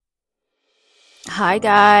Hi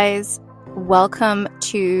guys, welcome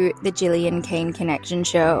to the Gillian Kane Connection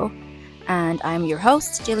Show, and I'm your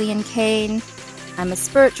host, Gillian Kane. I'm a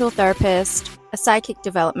spiritual therapist, a psychic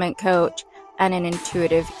development coach, and an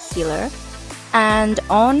intuitive healer. And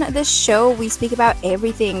on this show, we speak about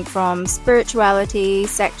everything from spirituality,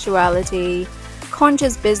 sexuality,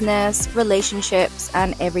 conscious business, relationships,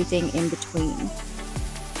 and everything in between.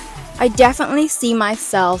 I definitely see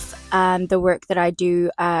myself and the work that I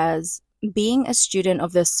do as being a student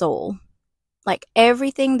of the soul. Like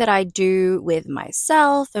everything that I do with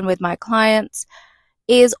myself and with my clients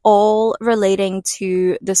is all relating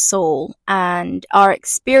to the soul and our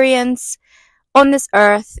experience on this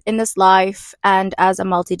earth, in this life, and as a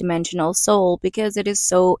multidimensional soul, because it is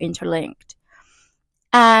so interlinked.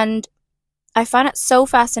 And I find it so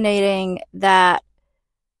fascinating that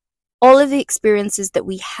all of the experiences that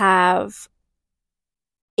we have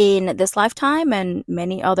in this lifetime and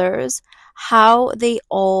many others, how they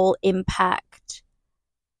all impact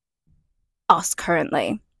us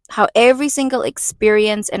currently. How every single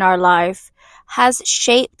experience in our life has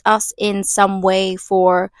shaped us in some way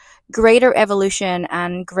for greater evolution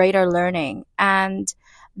and greater learning. And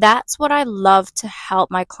that's what I love to help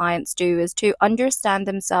my clients do, is to understand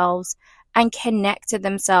themselves and connect to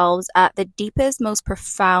themselves at the deepest, most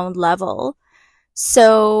profound level,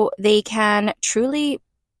 so they can truly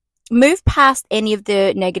move past any of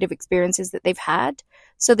the negative experiences that they've had,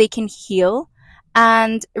 so they can heal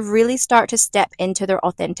and really start to step into their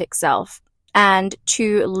authentic self and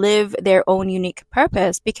to live their own unique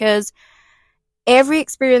purpose, because every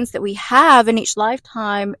experience that we have in each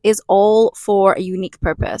lifetime is all for a unique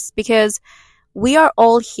purpose, because we are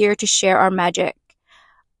all here to share our magic.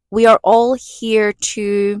 We are all here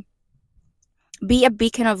to be a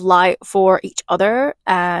beacon of light for each other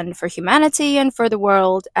and for humanity and for the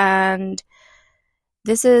world. And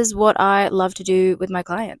this is what I love to do with my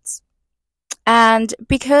clients. And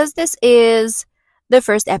because this is the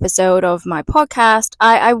first episode of my podcast,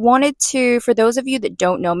 I wanted to, for those of you that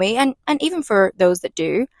don't know me, and even for those that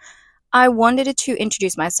do, I wanted to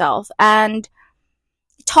introduce myself and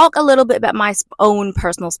talk a little bit about my own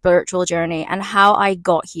personal spiritual journey and how I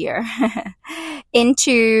got here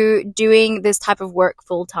into doing this type of work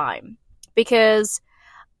full time. Because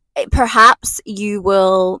perhaps you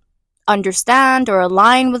will understand or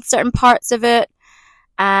align with certain parts of it,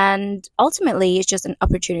 and ultimately it's just an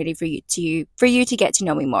opportunity for you to get to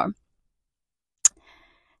know me more.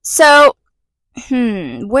 So,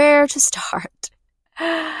 where to start?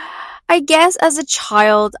 I guess as a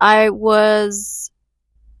child, I was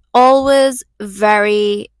always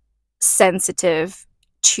very sensitive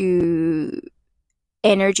to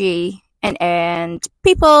energy and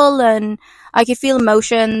people, and I could feel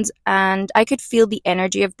emotions and I could feel the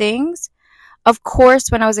energy of things. Of course,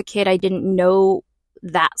 when I was a kid, I didn't know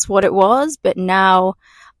that's what it was, but now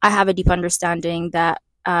I have a deep understanding that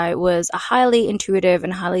I was a highly intuitive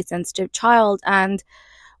and highly sensitive child and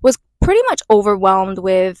was pretty much overwhelmed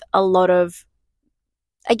with a lot of,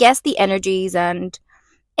 I guess, the energies and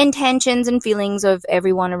intentions and feelings of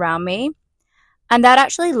everyone around me. And that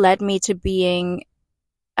actually led me to becoming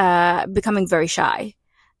very shy.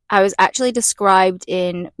 I was actually described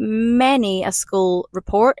in many a school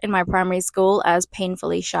report in my primary school as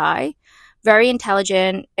painfully shy, very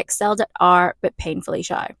intelligent, excelled at art, but painfully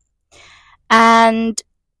shy. And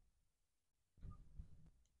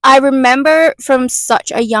I remember from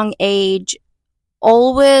such a young age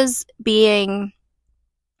always being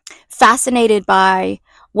fascinated by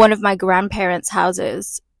one of my grandparents'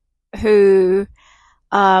 houses, who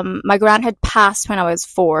my grand had passed when I was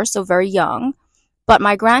 4, so very young, but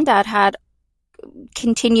my granddad had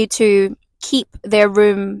continued to keep their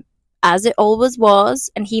room as it always was,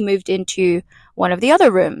 and he moved into one of the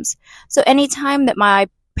other rooms. So anytime that my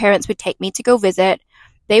parents would take me to go visit,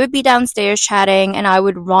 they would be downstairs chatting, and I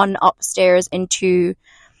would run upstairs into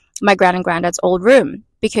my grand and granddad's old room,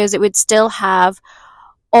 because it would still have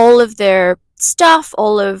all of their stuff,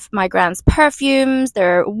 all of my grand's perfumes,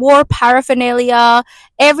 their war paraphernalia,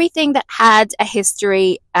 everything that had a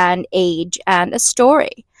history and age and a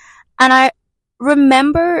story. And I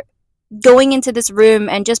remember going into this room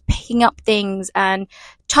and just picking up things and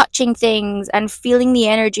touching things and feeling the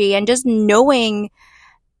energy and just knowing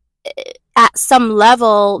at some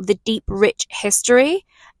level the deep, rich history,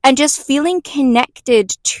 and just feeling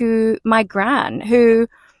connected to my gran, who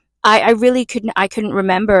I really couldn't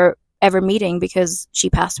remember ever meeting because she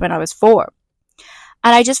passed when I was 4.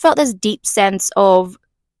 And I just felt this deep sense of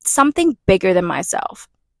something bigger than myself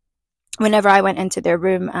whenever I went into their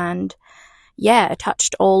room and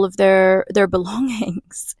touched all of their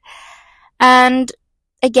belongings. And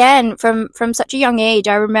again, from such a young age,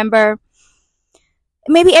 I remember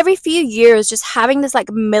maybe every few years just having this like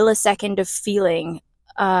millisecond of feeling,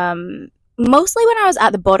 mostly when I was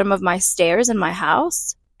at the bottom of my stairs in my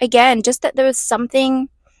house. Again, just that there was something,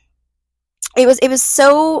 it was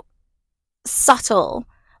so subtle,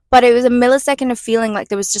 but it was a millisecond of feeling like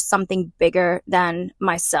there was just something bigger than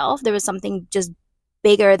myself. There was something just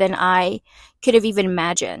bigger than I could have even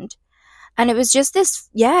imagined. And it was just this,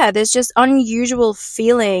 yeah, there's just unusual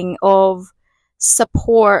feeling of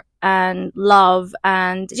support and love,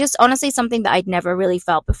 and just honestly something that I'd never really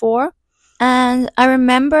felt before. And I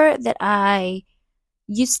remember that I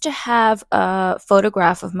used to have a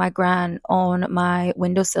photograph of my gran on my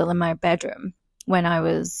windowsill in my bedroom when I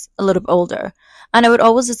was a little bit older. And I would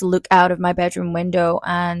always just look out of my bedroom window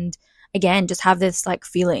and again just have this like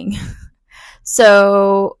feeling.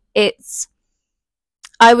 So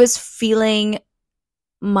I was feeling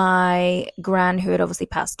my gran, who had obviously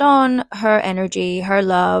passed on, her energy, her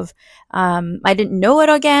love. I didn't know it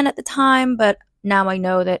again at the time, but now I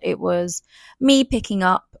know that it was me picking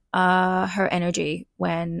up her energy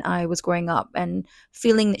when I was growing up and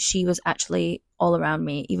feeling that she was actually all around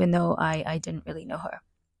me, even though I didn't really know her.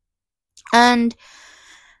 And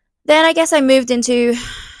then I guess I moved into,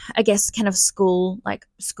 I guess, kind of school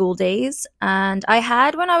days. And I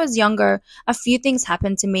had, when I was younger, a few things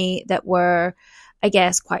happen to me that were, I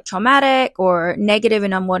guess, quite traumatic or negative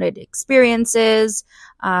and unwanted experiences.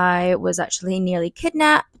 I was actually nearly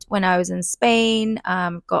kidnapped when I was in Spain.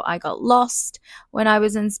 I got lost when I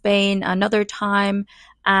was in Spain another time.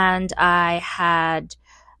 And I had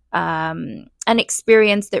an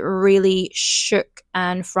experience that really shook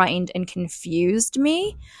and frightened and confused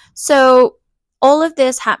me. So all of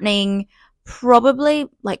this happening probably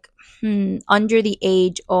like under the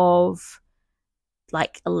age of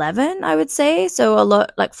like 11, I would say. So a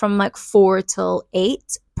lot, like from like 4 till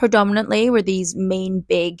 8 predominantly were these main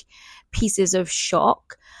big pieces of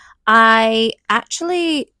shock. I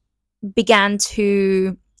actually began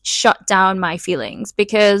to shut down my feelings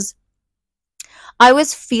because I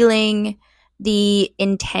was feeling the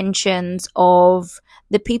intentions of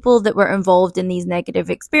the people that were involved in these negative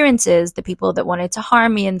experiences, the people that wanted to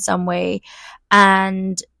harm me in some way.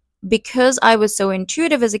 And because I was so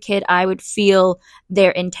intuitive as a kid, I would feel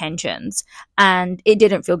their intentions, and it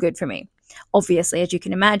didn't feel good for me, obviously, as you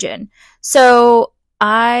can imagine. So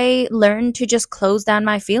I learned to just close down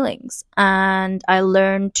my feelings, and I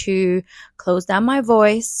learned to close down my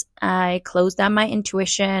voice. I closed down my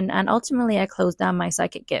intuition, and ultimately I closed down my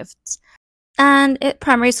psychic gifts. And at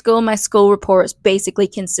primary school, my school reports basically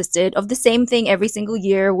consisted of the same thing every single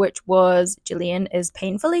year, which was Gillian is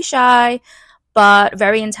painfully shy, but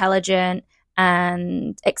very intelligent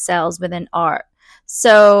and excels within art.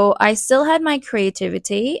 So I still had my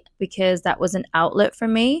creativity because that was an outlet for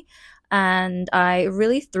me. And I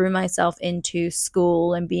really threw myself into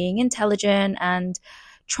school and being intelligent and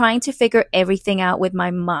trying to figure everything out with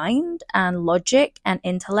my mind and logic and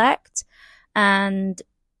intellect. And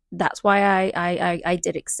that's why I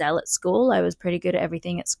did excel at school. I was pretty good at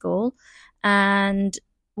everything at school. And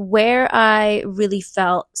where I really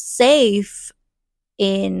felt safe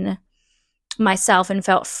in myself and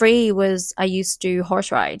felt free was I used to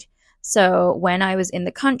horse ride. So when I was in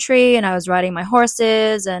the country and I was riding my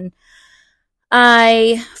horses, and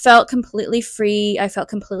I felt completely free, I felt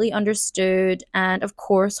completely understood. And of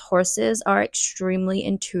course, horses are extremely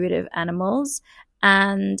intuitive animals.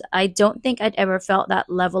 And I don't think I'd ever felt that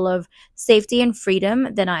level of safety and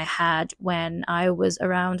freedom than I had when I was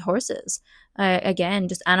around horses. Again,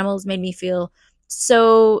 just animals made me feel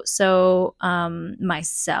so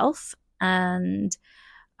myself. And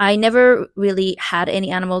I never really had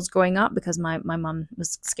any animals growing up because my mom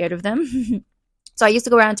was scared of them. So I used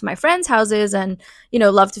to go around to my friends' houses and,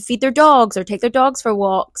 love to feed their dogs or take their dogs for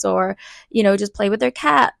walks or, just play with their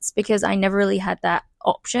cats, because I never really had that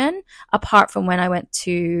option apart from when I went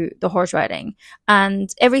to the horse riding. And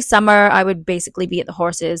every summer I would basically be at the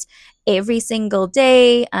horses every single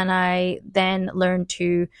day. And I then learned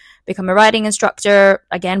to become a riding instructor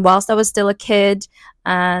again whilst I was still a kid.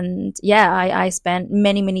 And yeah, I spent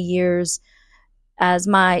many, many years as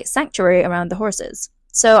my sanctuary around the horses.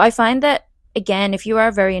 So I find that, again, if you are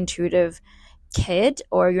a very intuitive kid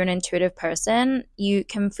or you're an intuitive person, you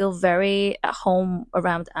can feel very at home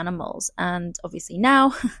around animals. And obviously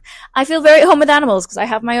now I feel very at home with animals because I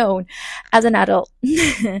have my own as an adult.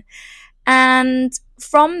 And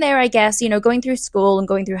from there, I guess, going through school and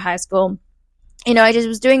going through high school, I just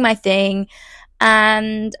was doing my thing.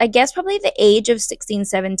 And I guess probably the age of 16,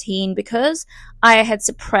 17, because I had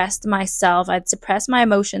suppressed myself, I'd suppressed my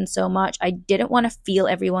emotions so much, I didn't want to feel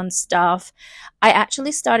everyone's stuff. I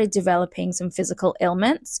actually started developing some physical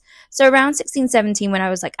ailments. So around 16, 17, when I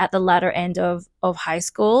was like at the latter end of high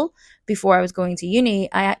school, before I was going to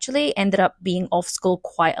uni, I actually ended up being off school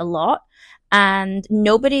quite a lot. And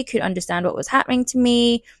nobody could understand what was happening to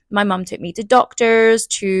me. My mom took me to doctors,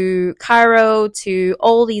 to chiro, to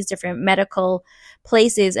all these different medical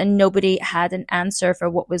places, and nobody had an answer for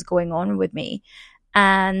what was going on with me.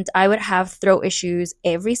 And I would have throat issues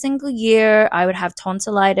every single year. I would have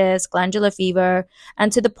tonsillitis, glandular fever,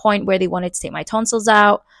 and to the point where they wanted to take my tonsils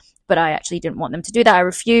out, but I actually didn't want them to do that. I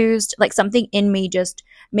refused. Like, something in me just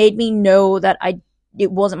made me know that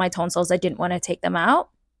it wasn't my tonsils. I didn't want to take them out.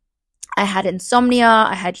 I had insomnia.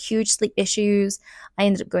 I had huge sleep issues. I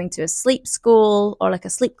ended up going to a sleep school, or like a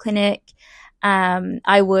sleep clinic.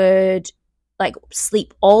 I would like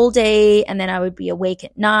sleep all day, and then I would be awake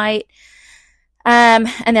at night. And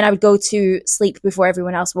then I would go to sleep before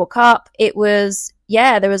everyone else woke up. It was,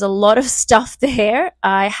 there was a lot of stuff there.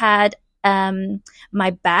 I had, my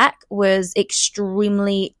back was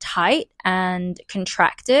extremely tight and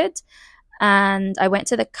contracted. And I went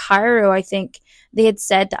to the chiro. I think they had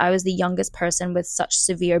said that I was the youngest person with such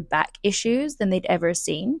severe back issues than they'd ever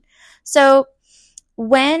seen. So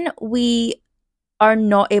when we are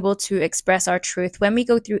not able to express our truth, when we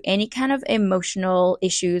go through any kind of emotional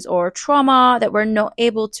issues or trauma that we're not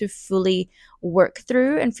able to fully work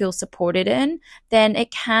through and feel supported in, then it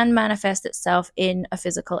can manifest itself in a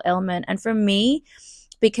physical ailment. And for me,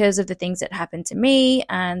 because of the things that happened to me,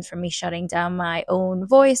 and for me shutting down my own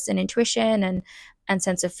voice and intuition and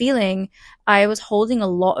sense of feeling, I was holding a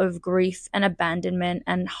lot of grief and abandonment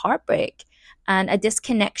and heartbreak, and a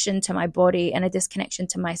disconnection to my body and a disconnection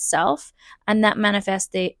to myself. And that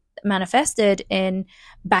manifested in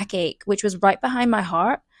backache, which was right behind my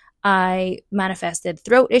heart. I manifested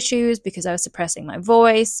throat issues because I was suppressing my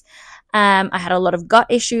voice. I had a lot of gut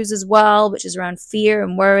issues as well, which is around fear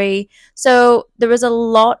and worry. So there was a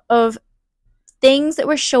lot of things that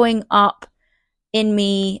were showing up in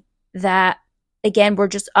me that, again, were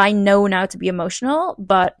just, I know now to be emotional,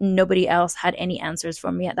 but nobody else had any answers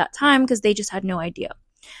for me at that time because they just had no idea.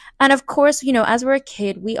 And of course, as we're a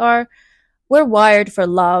kid, we're wired for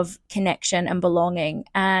love, connection, and belonging.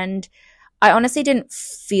 And I honestly didn't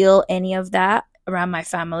feel any of that around my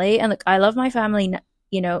family. And look, I love my family,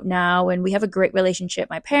 now, and we have a great relationship,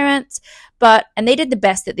 my parents, and they did the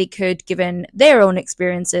best that they could given their own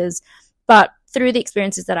experiences. But through the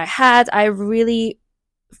experiences that I had, I really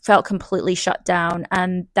felt completely shut down,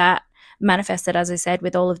 and that manifested, as I said,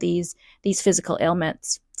 with all of these physical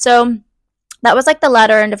ailments. So that was like the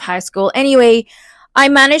latter end of high school. Anyway, I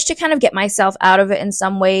managed to kind of get myself out of it in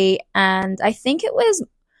some way, and I think it was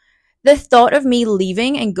the thought of me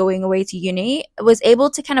leaving and going away to uni was able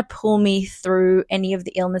to kind of pull me through any of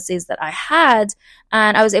the illnesses that I had.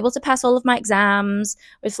 And I was able to pass all of my exams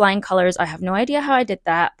with flying colors. I have no idea how I did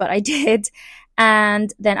that, but I did.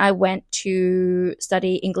 And then I went to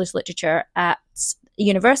study English literature at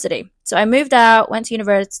university. So I moved out, went to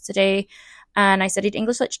university, and I studied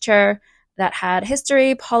English literature that had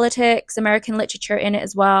history, politics, American literature in it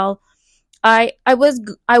as well. I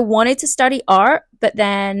wanted to study art, but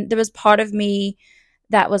then there was part of me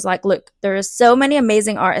that was like, look, there are so many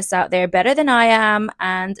amazing artists out there, better than I am.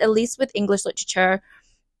 And at least with English literature,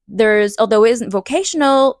 although it isn't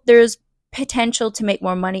vocational, there's potential to make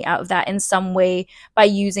more money out of that in some way by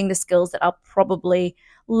using the skills that I'll probably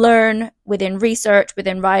learn within research,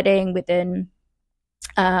 within writing, within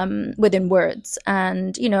words.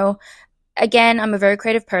 And, again, I'm a very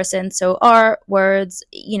creative person. So art, words,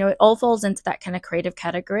 it all falls into that kind of creative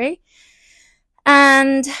category.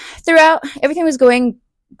 And throughout, everything was going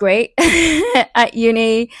great at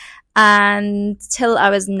uni until I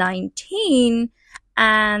was 19.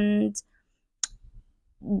 And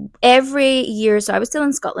every year, so I was still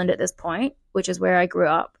in Scotland at this point, which is where I grew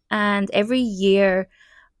up. And every year,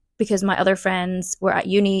 because my other friends were at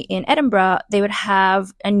uni in Edinburgh, they would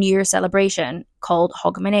have a New Year celebration called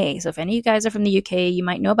Hogmanay. So if any of you guys are from the UK, you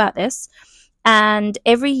might know about this. And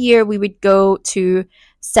every year we would go to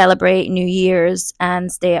celebrate New Year's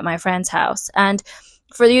and stay at my friend's house. And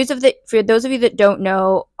for those of you that don't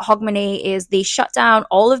know, Hogmanay is they shut down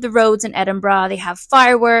all of the roads in Edinburgh. They have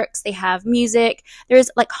fireworks, they have music.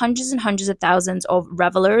 There's like hundreds and hundreds of thousands of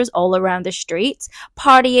revelers all around the streets,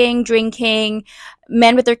 partying, drinking,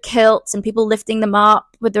 men with their kilts and people lifting them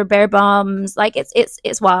up with their bare bums. Like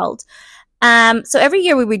it's wild. So every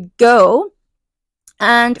year we would go,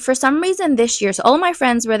 And for some reason this year, so all of my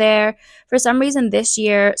friends were there. For some reason this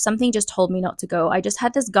year, something just told me not to go. I just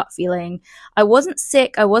had this gut feeling. I wasn't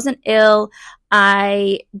sick. I wasn't ill.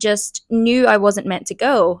 I just knew I wasn't meant to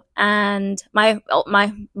go. And my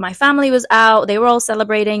family was out. They were all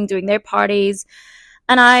celebrating, doing their parties.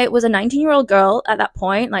 And I was a 19-year-old girl at that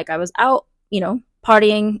point. Like I was out,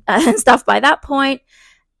 partying and stuff by that point.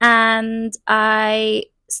 And I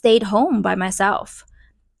stayed home by myself.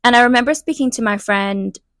 And I remember speaking to my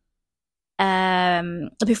friend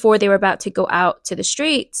before they were about to go out to the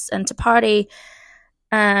streets and to party.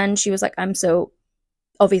 And she was like, I'm so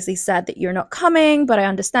obviously sad that you're not coming, but I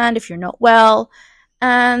understand if you're not well.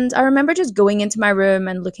 And I remember just going into my room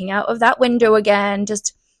and looking out of that window again,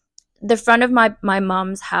 just the front of my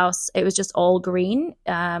mom's house. It was just all green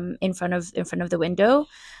in front of the window.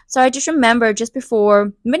 So I just remember just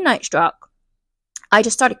before midnight struck, I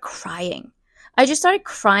just started crying. I just started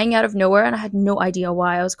crying out of nowhere, and I had no idea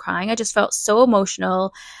why I was crying. I just felt so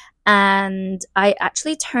emotional, and I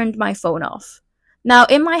actually turned my phone off. Now,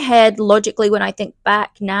 in my head, logically, when I think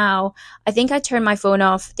back now, I think I turned my phone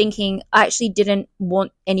off thinking I actually didn't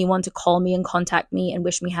want anyone to call me and contact me and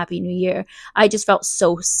wish me Happy New Year. I just felt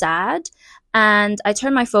so sad, and I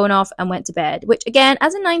turned my phone off and went to bed, which again,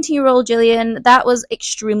 as a 19-year-old Jillian, that was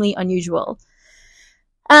extremely unusual.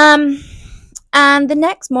 And the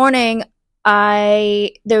next morning,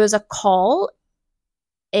 there was a call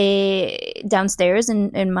downstairs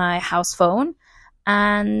in my house phone,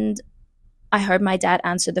 and I heard my dad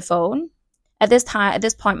answer the phone. At this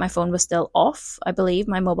point, my phone was still off. I believe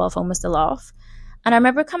my mobile phone was still off. And I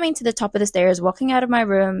remember coming to the top of the stairs, walking out of my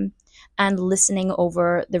room and listening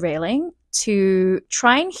over the railing to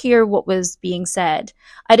try and hear what was being said.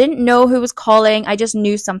 I didn't know who was calling. I just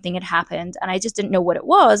knew something had happened, and I just didn't know what it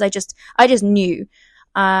was. I just knew.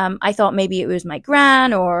 I thought maybe it was my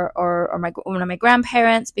gran or one of my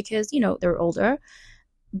grandparents because, they're older.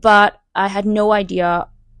 But I had no idea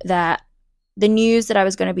that the news that I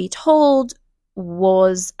was going to be told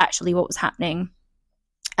was actually what was happening.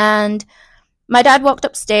 And my dad walked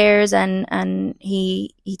upstairs and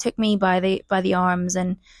he took me by the arms,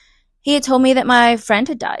 and he had told me that my friend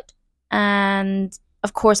had died. And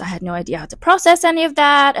of course I had no idea how to process any of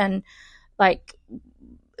that. And like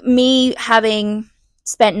me having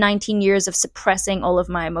spent 19 years of suppressing all of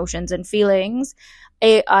my emotions and feelings,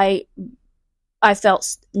 I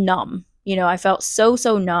felt numb. I felt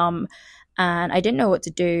so numb, and I didn't know what to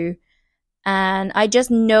do. And I just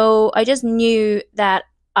knew that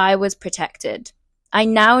I was protected. I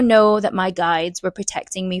now know that my guides were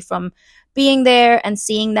protecting me from being there and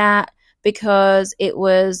seeing that, because it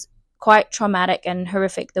was quite traumatic and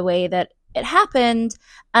horrific the way that it happened.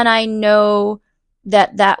 And I know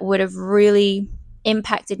that would have really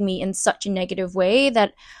impacted me in such a negative way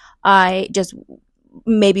that I just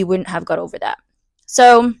maybe wouldn't have got over that.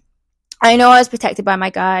 So I know I was protected by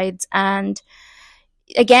my guides. And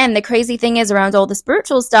again, the crazy thing is around all the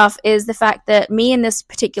spiritual stuff is the fact that me and this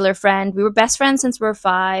particular friend, we were best friends since we were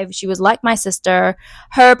 5. She was like my sister.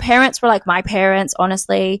 Her parents were like my parents,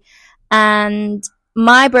 honestly. And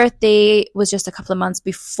my birthday was just a couple of months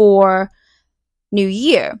before New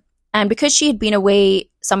Year. And because she had been away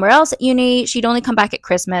somewhere else at uni, she'd only come back at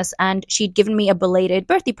Christmas, and she'd given me a belated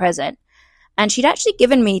birthday present. And she'd actually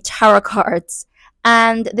given me tarot cards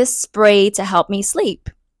and this spray to help me sleep.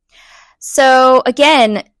 So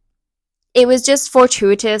again, it was just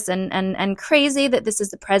fortuitous and crazy that this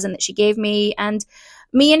is the present that she gave me. And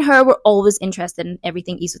me and her were always interested in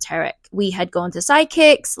everything esoteric. We had gone to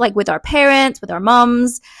psychics, like with our parents, with our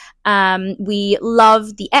mums. We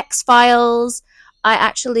loved the X-Files. I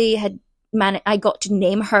actually I got to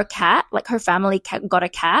name her cat, like her family got a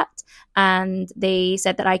cat, and they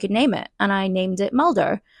said that I could name it, and I named it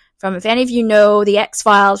Mulder. If any of you know the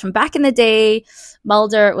X-Files from back in the day,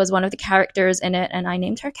 Mulder was one of the characters in it, and I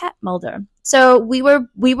named her cat Mulder. So we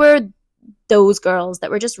were those girls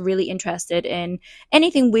that were just really interested in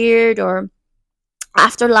anything weird or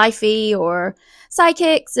afterlifey or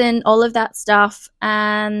psychics and all of that stuff.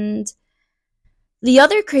 And the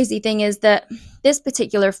other crazy thing is that this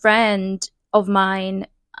particular friend of mine,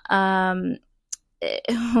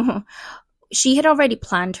 she had already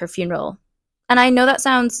planned her funeral. And I know that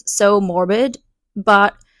sounds so morbid,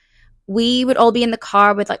 but we would all be in the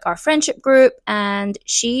car with like our friendship group, and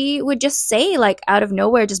she would just say, like, out of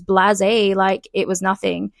nowhere, just blasé, like it was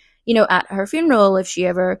nothing, at her funeral, if she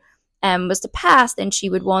ever was to pass, then she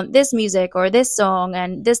would want this music or this song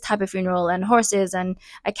and this type of funeral and horses and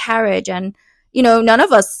a carriage. And none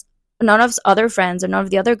of us other friends or none of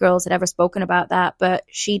the other girls had ever spoken about that, but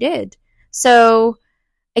she did. So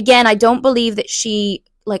again, I don't believe that she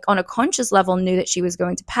like on a conscious level knew that she was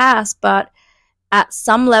going to pass, but at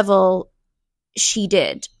some level she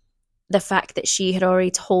did. The fact that she had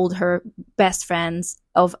already told her best friends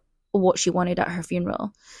of what she wanted at her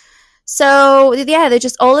funeral. So yeah, there's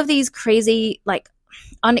just all of these crazy, like,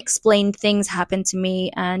 unexplained things happened to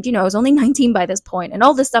me. And, I was only 19 by this point, and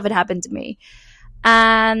all this stuff had happened to me.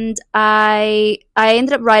 And I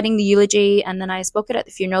ended up writing the eulogy, and then I spoke it at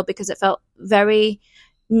the funeral because it felt very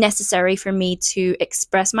necessary for me to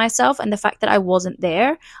express myself. And the fact that I wasn't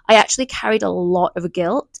there, I actually carried a lot of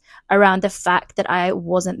guilt around the fact that I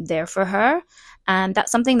wasn't there for her. And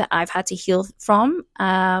that's something that I've had to heal from.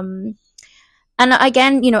 And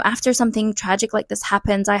again, after something tragic like this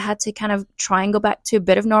happens, I had to kind of try and go back to a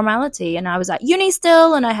bit of normality. And I was at uni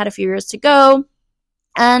still, and I had a few years to go.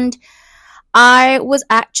 And I was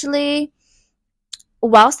actually,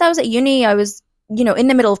 whilst I was at uni, I was, in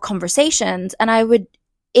the middle of conversations, and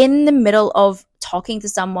in the middle of talking to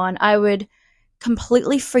someone, I would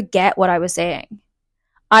completely forget what I was saying.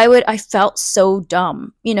 I felt so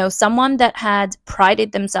dumb. Someone that had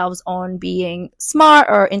prided themselves on being smart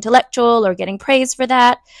or intellectual or getting praised for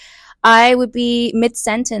that, I would be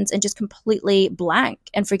mid-sentence and just completely blank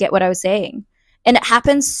and forget what I was saying. And it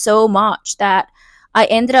happens so much that I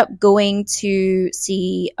ended up going to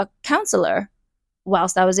see a counselor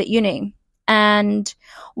whilst I was at uni. And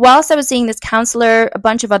whilst I was seeing this counselor, a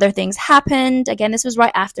bunch of other things happened. Again, this was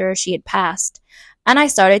right after she had passed. And I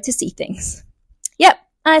started to see things. Yep,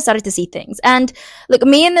 I started to see things. And look,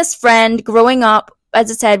 me and this friend growing up, as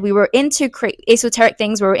I said, we were into esoteric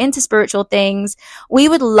things. We were into spiritual things. We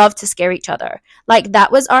would love to scare each other. Like,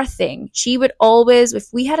 that was our thing. She would always, if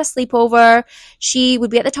we had a sleepover, she would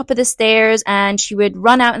be at the top of the stairs and she would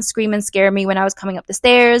run out and scream and scare me when I was coming up the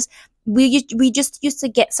stairs. We just used to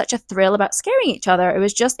get such a thrill about scaring each other.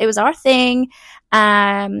 It was our thing.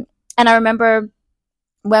 And I remember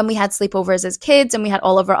when we had sleepovers as kids and we had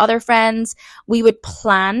all of our other friends, we would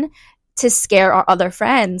plan to scare our other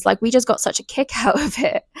friends. Like, we just got such a kick out of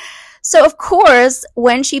it. So of course,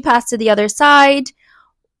 when she passed to the other side,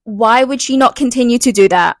 why would she not continue to do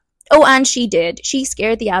that? Oh, and she did. She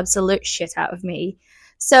scared the absolute shit out of me.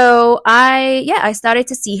 So I started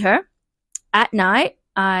to see her at night.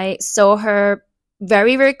 I saw her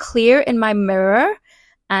very, very clear in my mirror,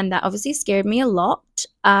 and that obviously scared me a lot.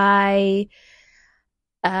 I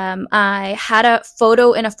had a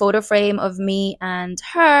photo in a photo frame of me and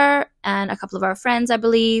her and a couple of our friends, I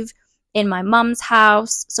believe, in my mum's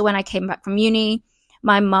house. So when I came back from uni,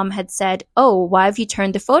 my mum had said, "Oh, why have you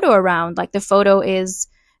turned the photo around? Like, the photo is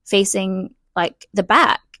facing like the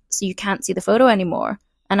back, so you can't see the photo anymore."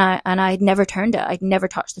 And I'd never turned it. I'd never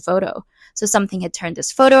touched the photo. So something had turned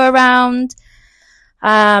this photo around.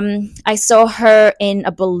 I saw her in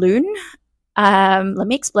a balloon. Let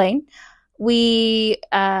me explain.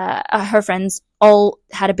 Her friends all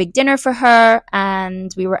had a big dinner for her,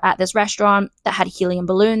 and we were at this restaurant that had helium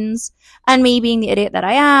balloons. And me, being the idiot that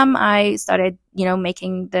I am, I started,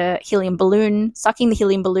 making the helium balloon, sucking the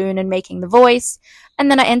helium balloon and making the voice. And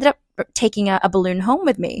then I ended up taking a balloon home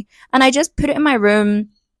with me. And I just put it in my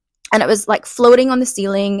room, and it was like floating on the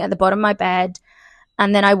ceiling at the bottom of my bed.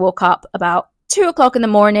 And then I woke up about 2:00 in the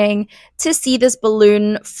morning to see this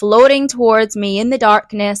balloon floating towards me in the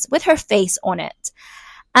darkness with her face on it.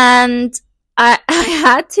 And I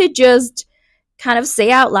had to just kind of say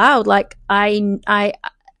out loud, like, I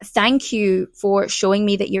thank you for showing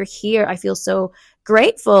me that you're here. I feel so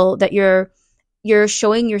grateful that you're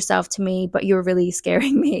showing yourself to me, but you're really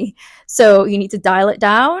scaring me. So you need to dial it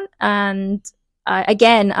down. And I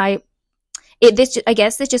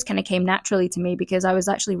guess this just kind of came naturally to me because I was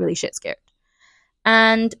actually really shit scared.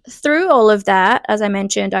 And through all of that, as I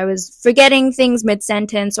mentioned, I was forgetting things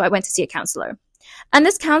mid-sentence, so I went to see a counselor. And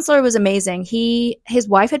this counselor was amazing. His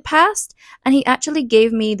wife had passed, and he actually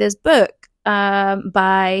gave me this book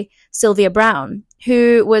by Sylvia Browne,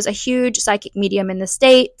 who was a huge psychic medium in the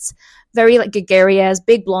States, very like gregarious,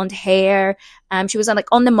 big blonde hair. She was on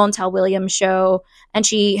the Montel Williams show, and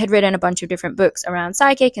she had written a bunch of different books around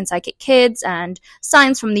psychic and psychic kids and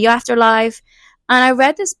signs from the afterlife. And I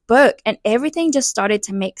read this book, and everything just started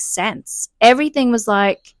to make sense. Everything was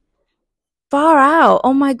like, far out.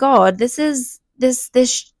 Oh my God, this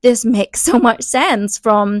makes so much sense,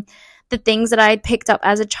 from the things that I had picked up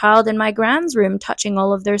as a child in my grand's room, touching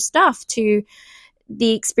all of their stuff, to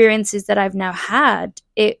the experiences that I've now had.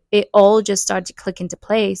 It all just started to click into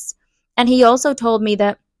place. And he also told me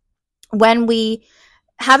that when we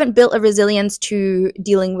haven't built a resilience to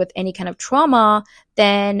dealing with any kind of trauma,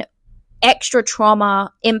 then extra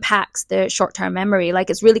trauma impacts the short-term memory.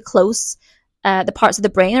 Like, it's really close. The parts of the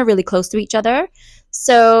brain are really close to each other.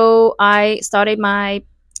 So I started my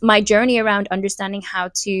my journey around understanding how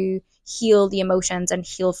to heal the emotions and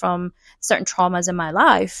heal from certain traumas in my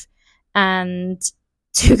life, and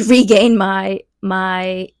to regain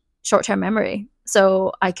my short-term memory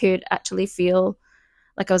so I could actually feel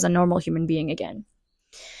like I was a normal human being again.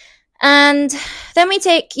 And then we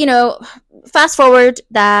take, fast forward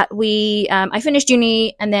that I finished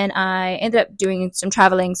uni, and then I ended up doing some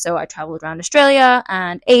traveling. So I traveled around Australia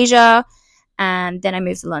and Asia, and then I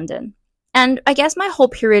moved to London. And I guess my whole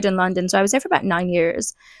period in London, so I was there for about 9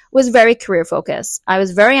 years, was very career focused. I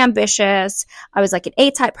was very ambitious. I was like an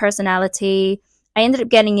A-type personality. I ended up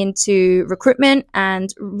getting into recruitment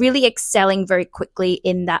and really excelling very quickly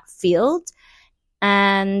in that field,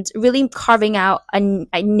 and really carving out a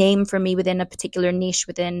name for me within a particular niche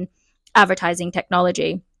within advertising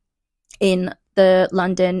technology in the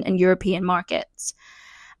London and European markets.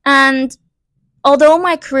 And although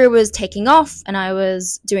my career was taking off and I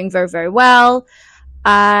was doing very, very well,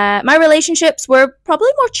 my relationships were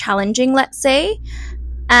probably more challenging, let's say.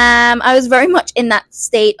 I was very much in that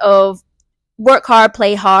state of work hard,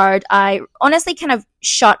 play hard. I honestly kind of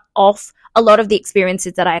shut off a lot of the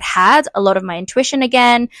experiences that I'd had, a lot of my intuition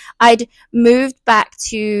again. I'd moved back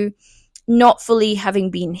to not fully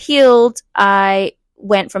having been healed. I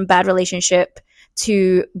went from bad relationship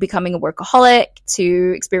to becoming a workaholic,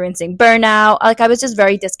 to experiencing burnout. Like, I was just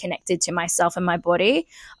very disconnected to myself and my body.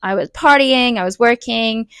 I was partying, I was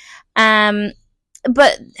working.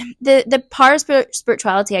 But the part of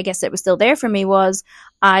spirituality, I guess, that was still there for me was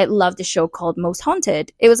I loved a show called Most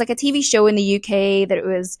Haunted. It was like a TV show in the UK that it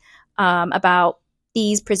was about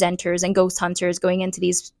these presenters and ghost hunters going into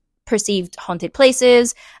these perceived haunted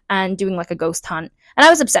places and doing like a ghost hunt. And I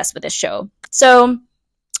was obsessed with this show. So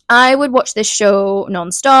I would watch this show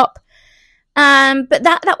nonstop. But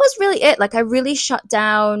that was really it. Like, I really shut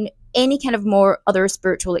down any kind of more other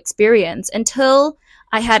spiritual experience until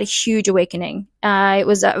I had a huge awakening. It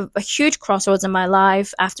was a huge crossroads in my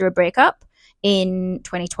life after a breakup in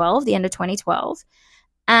 2012, the end of 2012.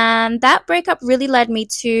 And that breakup really led me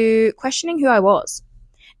to questioning who I was.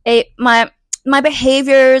 My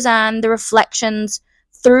behaviors and the reflections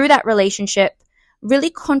through that relationship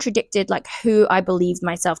really contradicted like who I believed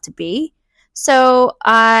myself to be. So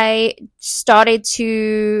I started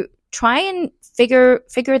to try and figure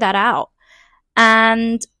that out.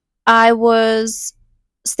 And I was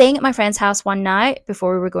staying at my friend's house one night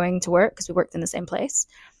before we were going to work, because we worked in the same place.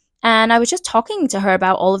 And I was just talking to her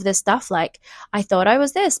about all of this stuff. Like, I thought I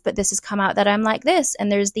was this, but this has come out that I'm like this.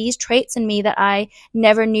 And there's these traits in me that I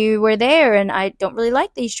never knew were there. And I don't really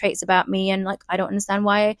like these traits about me. And like, I don't understand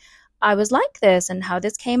why I was like this and how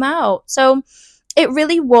this came out. So it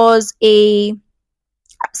really was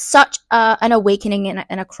such an awakening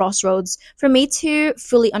and a crossroads for me to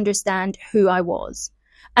fully understand who I was.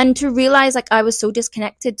 And to realize like I was so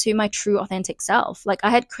disconnected to my true authentic self. Like,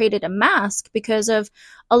 I had created a mask because of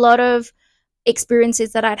a lot of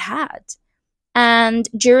experiences that I'd had. And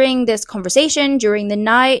during this conversation, during the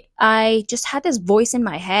night, I just had this voice in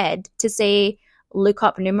my head to say, look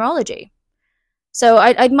up numerology. So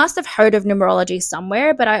I must have heard of numerology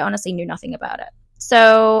somewhere, but I honestly knew nothing about it.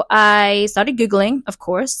 So I started Googling, of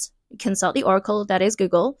course, consult the Oracle, that is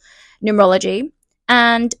Google, numerology.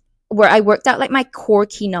 And where I worked out like my core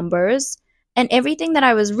key numbers, and everything that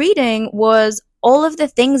I was reading was all of the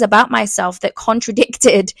things about myself that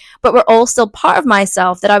contradicted, but were all still part of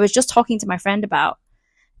myself that I was just talking to my friend about.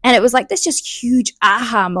 And it was like this just huge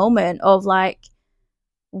aha moment of like,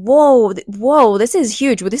 whoa, this is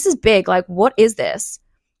huge. Well, this is big. Like, what is this?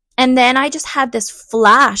 And then I just had this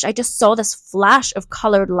flash. I just saw this flash of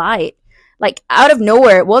colored light, like out of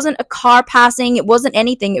nowhere. It wasn't a car passing. It wasn't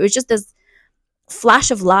anything. It was just this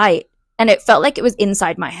flash of light, and it felt like it was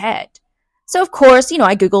inside my head. So of course,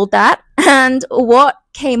 I Googled that, and what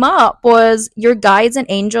came up was your guides and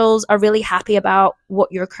angels are really happy about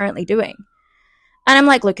what you're currently doing. And I'm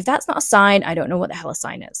like, look, if that's not a sign, I don't know what the hell a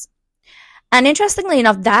sign is. And interestingly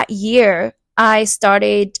enough, that year I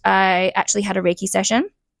actually had a Reiki session,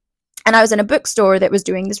 and I was in a bookstore that was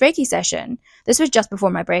doing this Reiki session. This was just before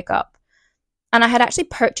my breakup. And I had actually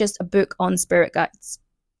purchased a book on spirit guides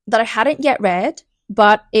that I hadn't yet read,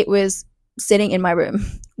 but it was sitting in my room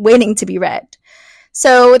waiting to be read.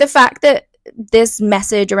 So the fact that this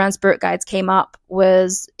message around spirit guides came up it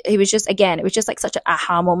was just like such an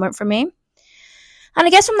aha moment for me. And I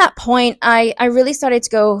guess from that point, I really started to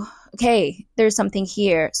go, okay, there's something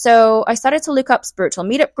here. So I started to look up spiritual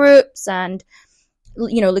meetup groups and,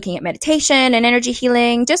 looking at meditation and energy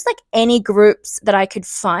healing, just like any groups that I could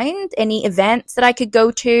find, any events that I could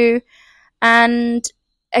go to. And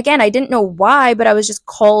again, I didn't know why, but I was just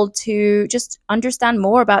called to just understand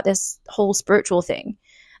more about this whole spiritual thing.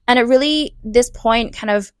 And it really, this point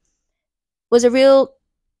kind of was a real,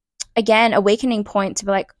 again, awakening point to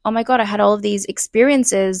be like, oh my God, I had all of these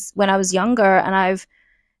experiences when I was younger, and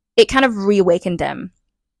it kind of reawakened them.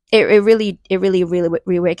 It really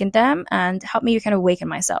reawakened them and helped me kind of awaken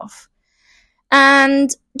myself. And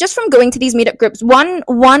just from going to these meetup groups, one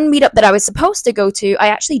meetup that I was supposed to go to, I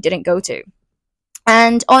actually didn't go to.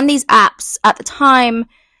 And on these apps at the time,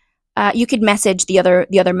 you could message the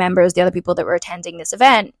other members, the other people that were attending this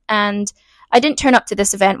event. And I didn't turn up to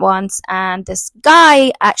this event once, and this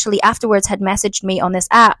guy actually afterwards had messaged me on this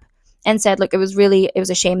app and said, look, it was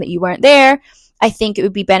a shame that you weren't there. I think it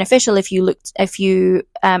would be beneficial if you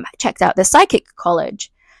checked out the psychic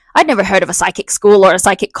college. I'd never heard of a psychic school or a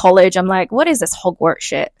psychic college. I'm like, what is this Hogwarts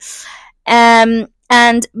shit?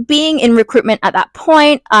 And being in recruitment at that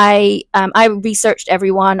point, I researched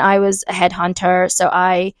everyone. I was a headhunter, so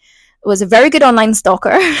I was a very good online stalker,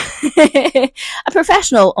 a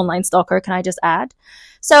professional online stalker, can I just add?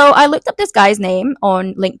 So I looked up this guy's name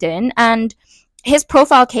on LinkedIn, and his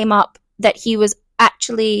profile came up that he was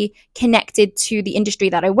actually connected to the industry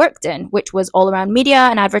that I worked in, which was all around media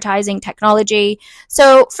and advertising technology.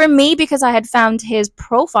 So for me, because I had found his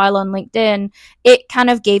profile on LinkedIn, it kind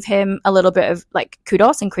of gave him a little bit of like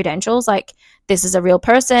kudos and credentials, like this is a real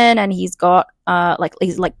person and he's got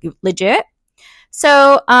he's like legit.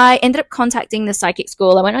 So I ended up contacting the psychic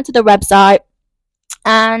school. I went onto their website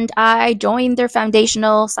and I joined their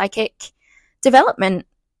foundational psychic development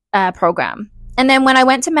program. And then when I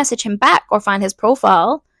went to message him back or find his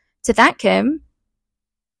profile to thank him,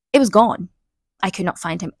 it was gone. I could not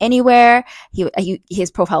find him anywhere.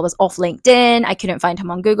 His profile was off LinkedIn. I couldn't find him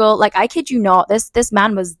on Google. Like, I kid you not, this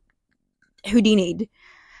man was Houdini'd.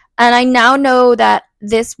 And I now know that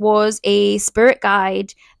this was a spirit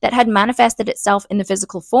guide that had manifested itself in the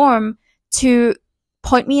physical form to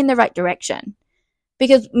point me in the right direction,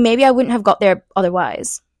 because maybe I wouldn't have got there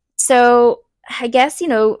otherwise. So I guess,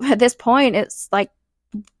 at this point, it's like,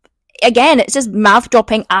 again, it's just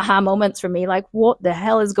mouth-dropping aha moments for me. Like, what the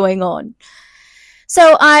hell is going on?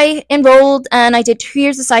 So I enrolled and I did 2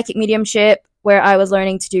 years of psychic mediumship, where I was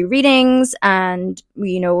learning to do readings and,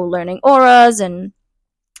 learning auras and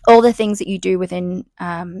all the things that you do within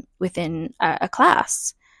a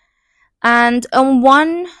class. And on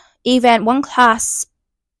one class,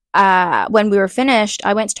 when we were finished,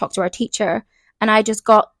 I went to talk to our teacher, and I just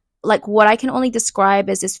got like what I can only describe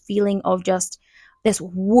as this feeling of just this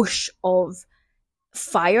whoosh of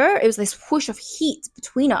fire. It was this whoosh of heat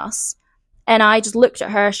between us. And I just looked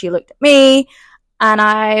at her, she looked at me, and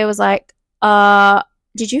I was like,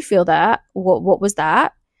 did you feel that? What was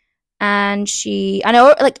that? And I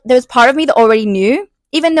know, like, there was part of me that already knew,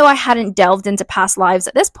 even though I hadn't delved into past lives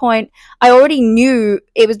at this point. I already knew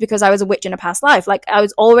it was because I was a witch in a past life. Like,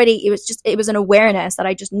 it was an awareness that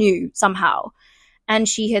I just knew somehow. And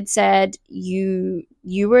she had said, you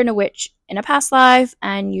were a witch in a past life,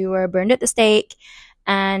 and you were burned at the stake,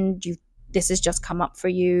 and this has just come up for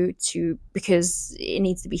you because it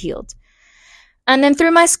needs to be healed. And then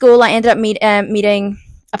through my school, I ended up meeting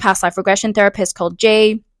a past life regression therapist called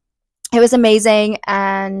Jay. It was amazing,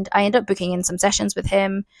 and I ended up booking in some sessions with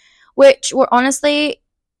him, which were honestly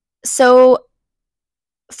so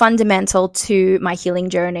fundamental to my healing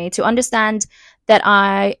journey, to understand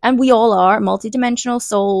that we all are multidimensional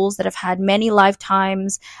souls that have had many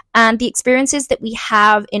lifetimes, and the experiences that we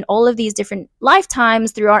have in all of these different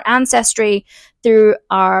lifetimes through our ancestry, through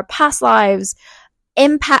our past lives,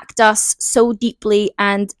 impact us so deeply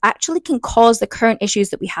and actually can cause the current issues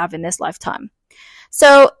that we have in this lifetime.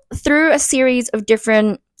 So through a series of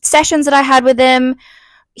different sessions that I had with him,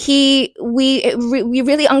 we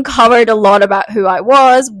really uncovered a lot about who I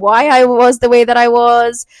was, why I was the way that I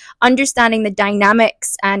was, understanding the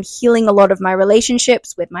dynamics and healing a lot of my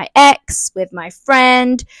relationships with my ex, with my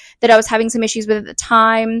friend that I was having some issues with at the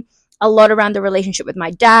time, a lot around the relationship with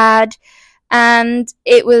my dad. And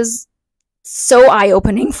it was so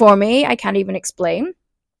eye-opening for me, I can't even explain.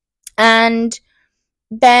 And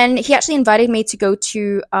then he actually invited me to go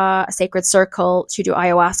to a sacred circle to do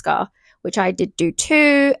ayahuasca, which I did do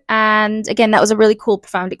too. And again, that was a really cool,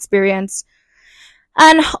 profound experience.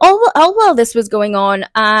 And all while this was going on,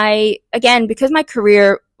 because my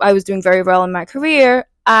career, I was doing very well in my career,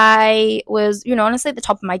 I was, honestly at the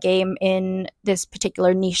top of my game in this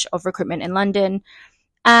particular niche of recruitment in London.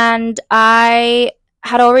 And I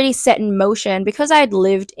had already set in motion, because I had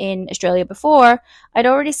lived in Australia before, I'd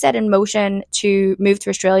already set in motion to move to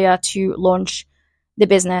Australia to launch the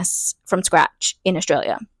business from scratch in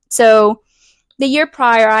Australia. So the year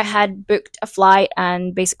prior, I had booked a flight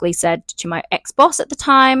and basically said to my ex-boss at the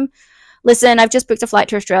time, listen, I've just booked a flight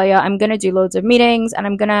to Australia. I'm going to do loads of meetings and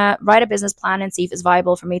I'm going to write a business plan and see if it's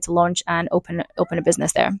viable for me to launch and open a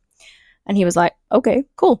business there. And he was like, okay,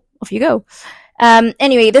 cool. Off you go.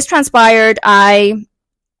 Anyway, this transpired. I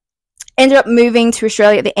ended up moving to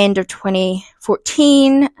Australia at the end of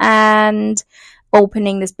 2014 and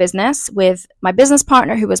opening this business with my business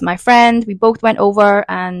partner, who was my friend. We both went over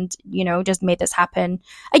and, just made this happen.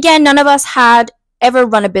 Again, none of us had ever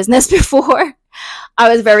run a business before. I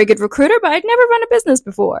was a very good recruiter, but I'd never run a business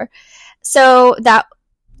before. So that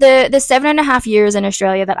the 7.5 years in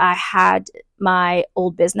Australia that I had my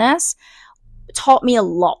old business taught me a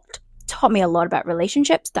lot. Taught me a lot about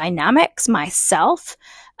relationships, dynamics, myself,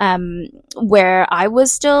 where I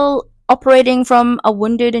was still operating from a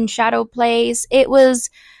wounded and shadow place. It was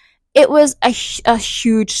a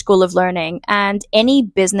huge school of learning, and any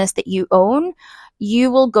business that you own,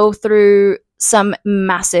 you will go through some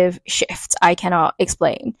massive shifts I cannot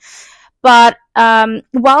explain. But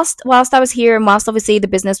whilst I was here, and whilst obviously the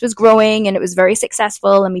business was growing and it was very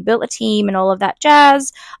successful and we built a team and all of that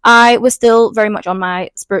jazz, I was still very much on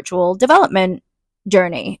my spiritual development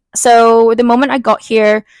journey. So the moment I got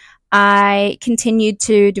here, I continued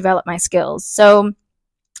to develop my skills. So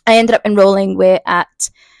I ended up enrolling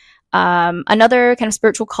at another kind of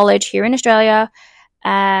spiritual college here in Australia,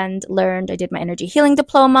 and I did my energy healing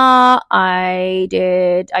diploma. I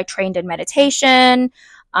trained in meditation.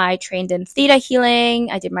 I trained in theta healing.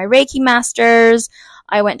 I did my Reiki masters.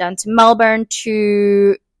 I went down to Melbourne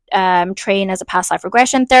to train as a past life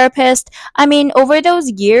regression therapist. I mean, over those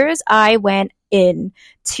years, I went in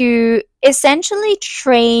to essentially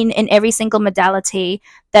train in every single modality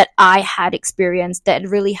that I had experienced that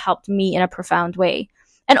really helped me in a profound way.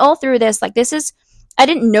 And all through this, I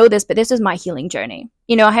didn't know this, but this was my healing journey.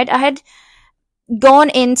 I had gone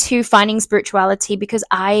into finding spirituality because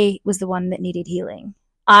I was the one that needed healing.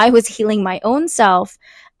 I was healing my own self.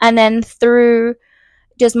 And then through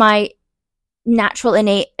just my natural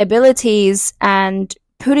innate abilities and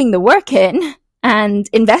putting the work in and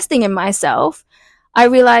investing in myself, I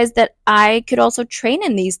realized that I could also train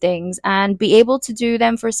in these things and be able to do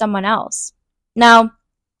them for someone else. Now,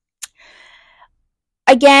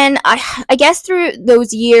 again, I guess through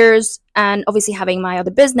those years and obviously having my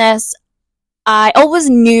other business, I always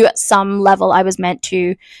knew at some level I was meant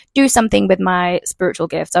to do something with my spiritual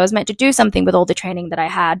gifts. I was meant to do something with all the training that I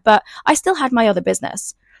had, but I still had my other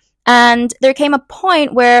business. And there came a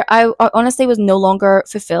point where I honestly was no longer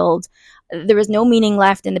fulfilled. There was no meaning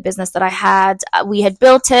left in the business that I had. We had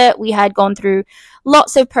built it. We had gone through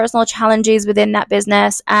lots of personal challenges within that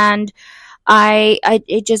business, and I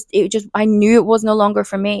knew it was no longer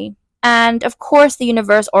for me. And of course, the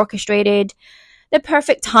universe orchestrated the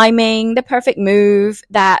perfect timing, the perfect move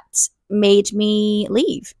that made me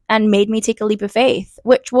leave and made me take a leap of faith,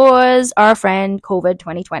 which was our friend COVID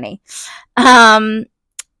 2020.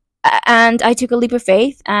 And I took a leap of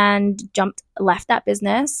faith and left that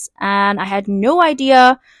business, and I had no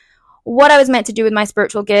idea what I was meant to do with my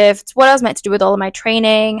spiritual gifts, what I was meant to do with all of my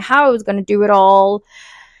training, how I was going to do it all,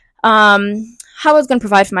 how I was going to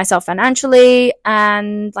provide for myself financially.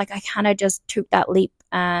 And I kind of just took that leap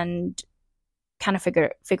and kind of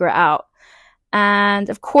figure it out. And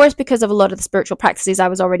of course, because of a lot of the spiritual practices I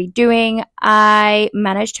was already doing, I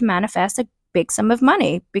managed to manifest a big sum of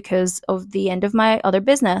money because of the end of my other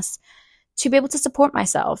business, to be able to support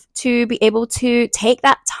myself, to be able to take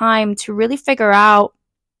that time to really figure out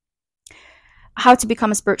how to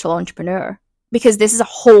become a spiritual entrepreneur. Because this is a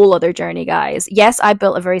whole other journey, guys. Yes, I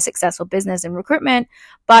built a very successful business in recruitment,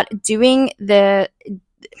 but doing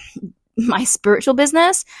my spiritual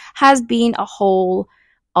business has been a whole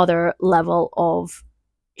other level of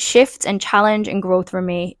shift and challenge and growth for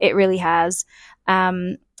me. It really has,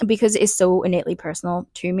 because it's so innately personal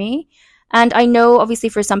to me. And I know, obviously,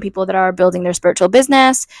 for some people that are building their spiritual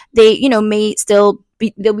business, they, may still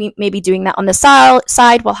they'll be maybe doing that on the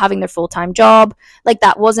side while having their full-time job.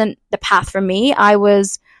 That wasn't the path for me. My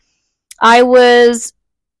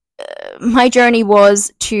journey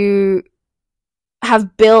was to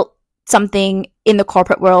have built something in the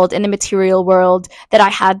corporate world, in the material world, that I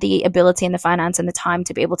had the ability and the finance and the time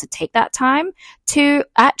to be able to take that time to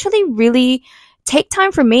actually really take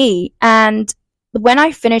time for me. And when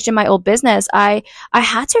I finished in my old business, I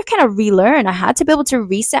had to kind of relearn. I had to be able to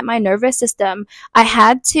reset my nervous system. I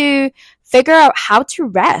had to figure out how to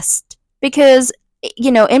rest because,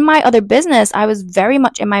 in my other business, I was very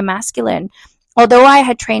much in my masculine. Although I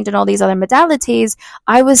had trained in all these other modalities,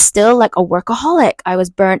 I was still like a workaholic. I was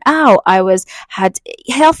burnt out. Had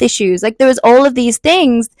health issues. There was all of these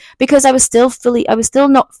things because I was still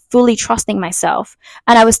not fully trusting myself,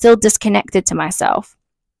 and I was still disconnected to myself.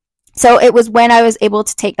 So it was when I was able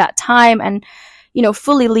to take that time and,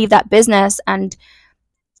 fully leave that business and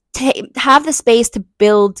have the space to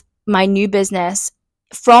build my new business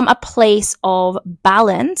from a place of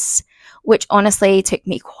balance, which honestly took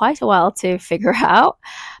me quite a while to figure out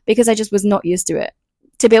because I just was not used to it.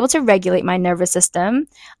 To be able to regulate my nervous system,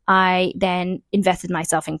 I then invested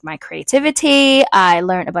myself in my creativity. I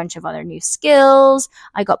learned a bunch of other new skills.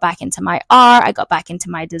 I got back into my art. I got back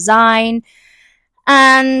into my design.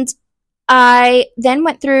 And I then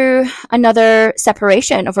went through another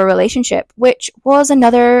separation of a relationship, which was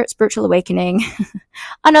another spiritual awakening,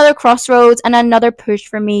 another crossroads, and another push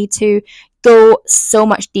for me to go so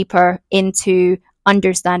much deeper into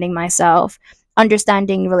understanding myself,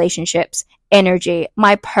 understanding relationships, energy,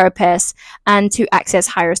 my purpose, and to access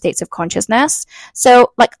higher states of consciousness.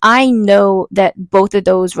 So, I know that both of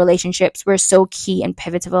those relationships were so key and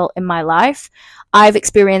pivotal in my life. I've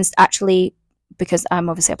experienced, actually, because I'm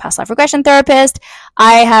obviously a past life regression therapist,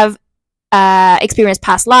 I have experienced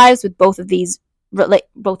past lives with both of these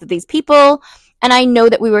people, and I know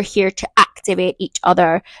that we were here to activate each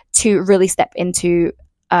other to really step into,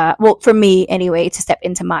 for me anyway, to step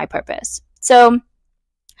into my purpose. So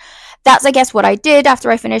that's, I guess, what I did after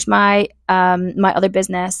I finished my my other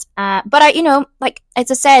business. But I, as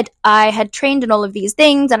I said, I had trained in all of these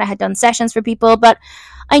things and I had done sessions for people, but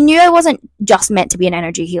I knew I wasn't just meant to be an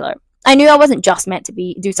energy healer. I knew I wasn't just meant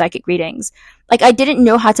to do psychic readings. I didn't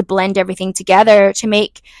know how to blend everything together to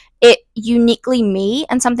make it uniquely me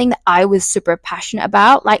and something that I was super passionate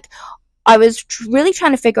about. I was really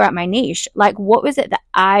trying to figure out my niche. What was it that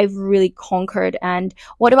I've really conquered and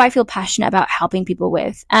what do I feel passionate about helping people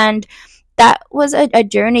with? And that was a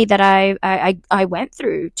journey that I went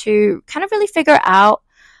through to kind of really figure out.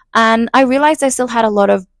 And I realized I still had a lot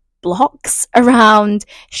of blocks around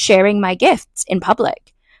sharing my gifts in public.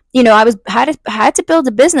 I had to build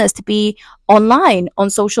a business to be online on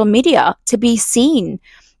social media, to be seen.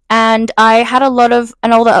 And I had a lot of,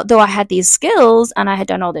 and although I had these skills and I had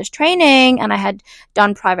done all this training and I had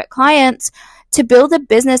done private clients, to build a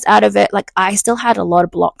business out of it, I still had a lot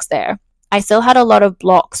of blocks there. I still had a lot of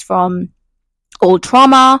blocks from old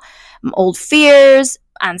trauma, old fears,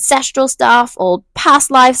 ancestral stuff, old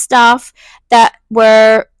past life stuff that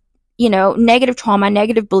were, negative trauma,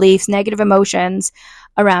 negative beliefs, negative emotions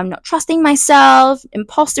around not trusting myself,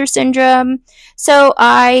 imposter syndrome. So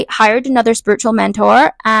I hired another spiritual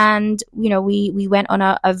mentor and, we went on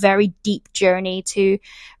a very deep journey to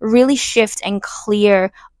really shift and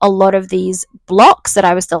clear a lot of these blocks that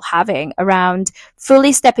I was still having around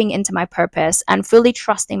fully stepping into my purpose and fully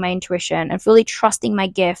trusting my intuition and fully trusting my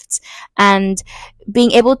gifts and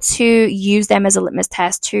being able to use them as a litmus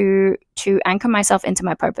test to anchor myself into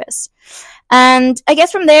my purpose. And I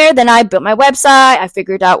guess from there, then I built my website. I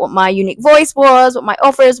figured out what my unique voice was, what my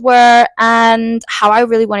offers were, and how I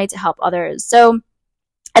really wanted to help others. So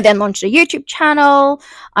I then launched a YouTube channel.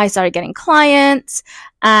 I started getting clients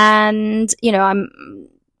and, I'm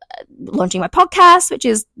launching my podcast, which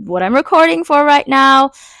is what I'm recording for right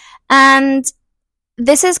now. And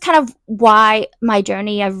this is kind of why my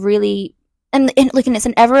journey, I've really, and it's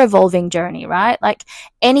an ever evolving journey, right?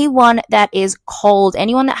 Anyone that is called,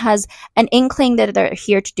 anyone that has an inkling that they're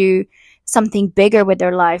here to do something bigger with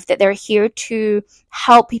their life, that they're here to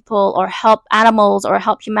help people or help animals or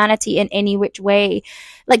help humanity in any which way.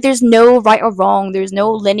 There's no right or wrong. There's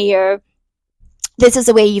no linear, this is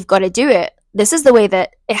the way you've got to do it. This is the way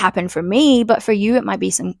that it happened for me, but for you, it might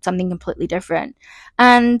be something completely different.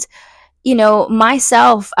 And,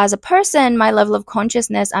 myself as a person, my level of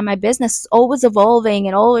consciousness and my business is always evolving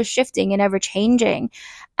and always shifting and ever changing.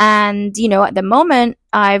 And, at the moment,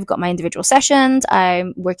 I've got my individual sessions.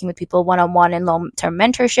 I'm working with people one-on-one in long-term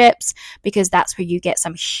mentorships because that's where you get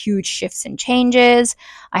some huge shifts and changes.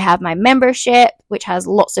 I have my membership, which has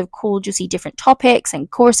lots of cool, juicy different topics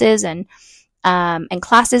and courses and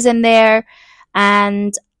classes in there.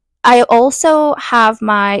 And I also have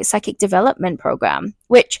my psychic development program,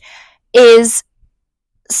 which is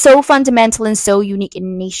so fundamental and so unique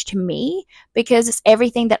and niche to me because it's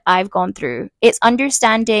everything that I've gone through. It's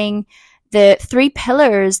understanding the 3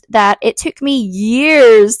 pillars that it took me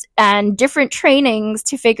years and different trainings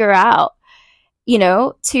to figure out,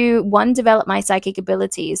 to 1, develop my psychic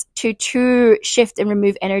abilities, to 2, shift and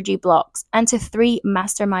remove energy blocks, and to 3,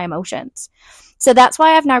 master my emotions. So that's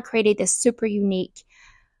why I've now created this super unique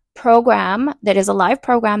program that is a live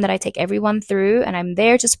program that I take everyone through, and I'm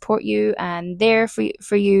there to support you and there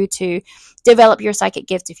for you to develop your psychic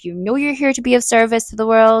gifts if you know you're here to be of service to the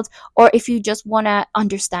world, or if you just want to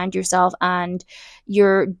understand yourself and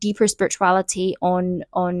your deeper spirituality on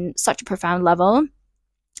such a profound level.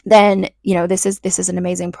 then, this is an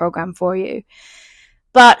amazing program for you.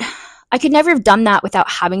 But I could never have done that without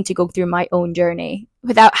having to go through my own journey,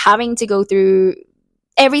 without having to go through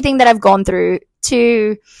everything that I've gone through,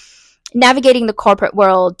 to navigating the corporate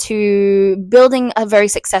world, to building a very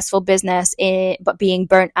successful business, but being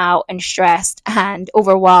burnt out and stressed and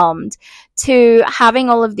overwhelmed, to having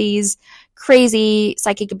all of these crazy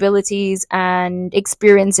psychic abilities and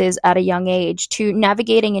experiences at a young age, to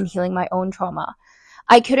navigating and healing my own trauma.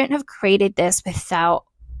 I couldn't have created this without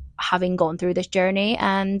having gone through this journey,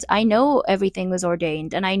 and I know everything was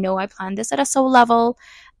ordained, and I know I planned this at a soul level,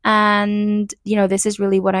 and this is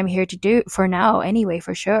really what I'm here to do for now anyway,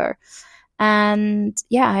 for sure. And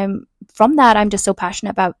yeah, I'm just so passionate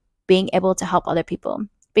about being able to help other people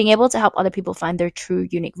find their true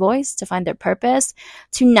unique voice, to find their purpose,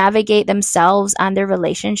 to navigate themselves and their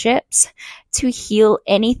relationships, to heal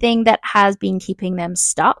anything that has been keeping them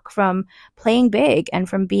stuck from playing big and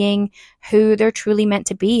from being who they're truly meant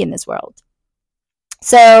to be in this world.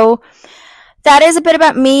 So that is a bit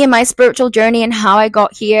about me and my spiritual journey and how I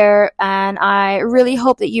got here. And I really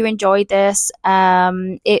hope that you enjoyed this.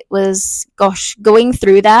 It was, going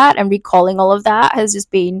through that and recalling all of that has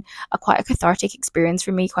just been quite a cathartic experience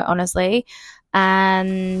for me, quite honestly.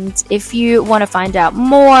 And if you want to find out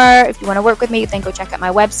more, if you want to work with me, then go check out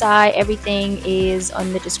my website. Everything is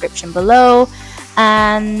on the description below.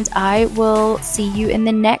 And I will see you in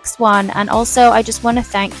the next one. And also, I just want to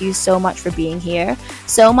thank you so much for being here,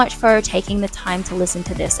 so much for taking the time to listen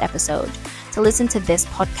to this episode, to listen to this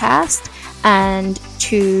podcast, and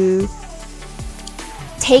to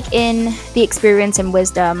take in the experience and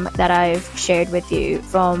wisdom that I've shared with you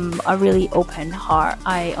from a really open heart.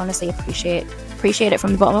 I honestly appreciate it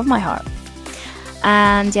from the bottom of my heart.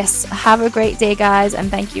 And yes, have a great day, guys,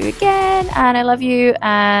 and thank you again, and I love you,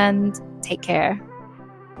 and take care.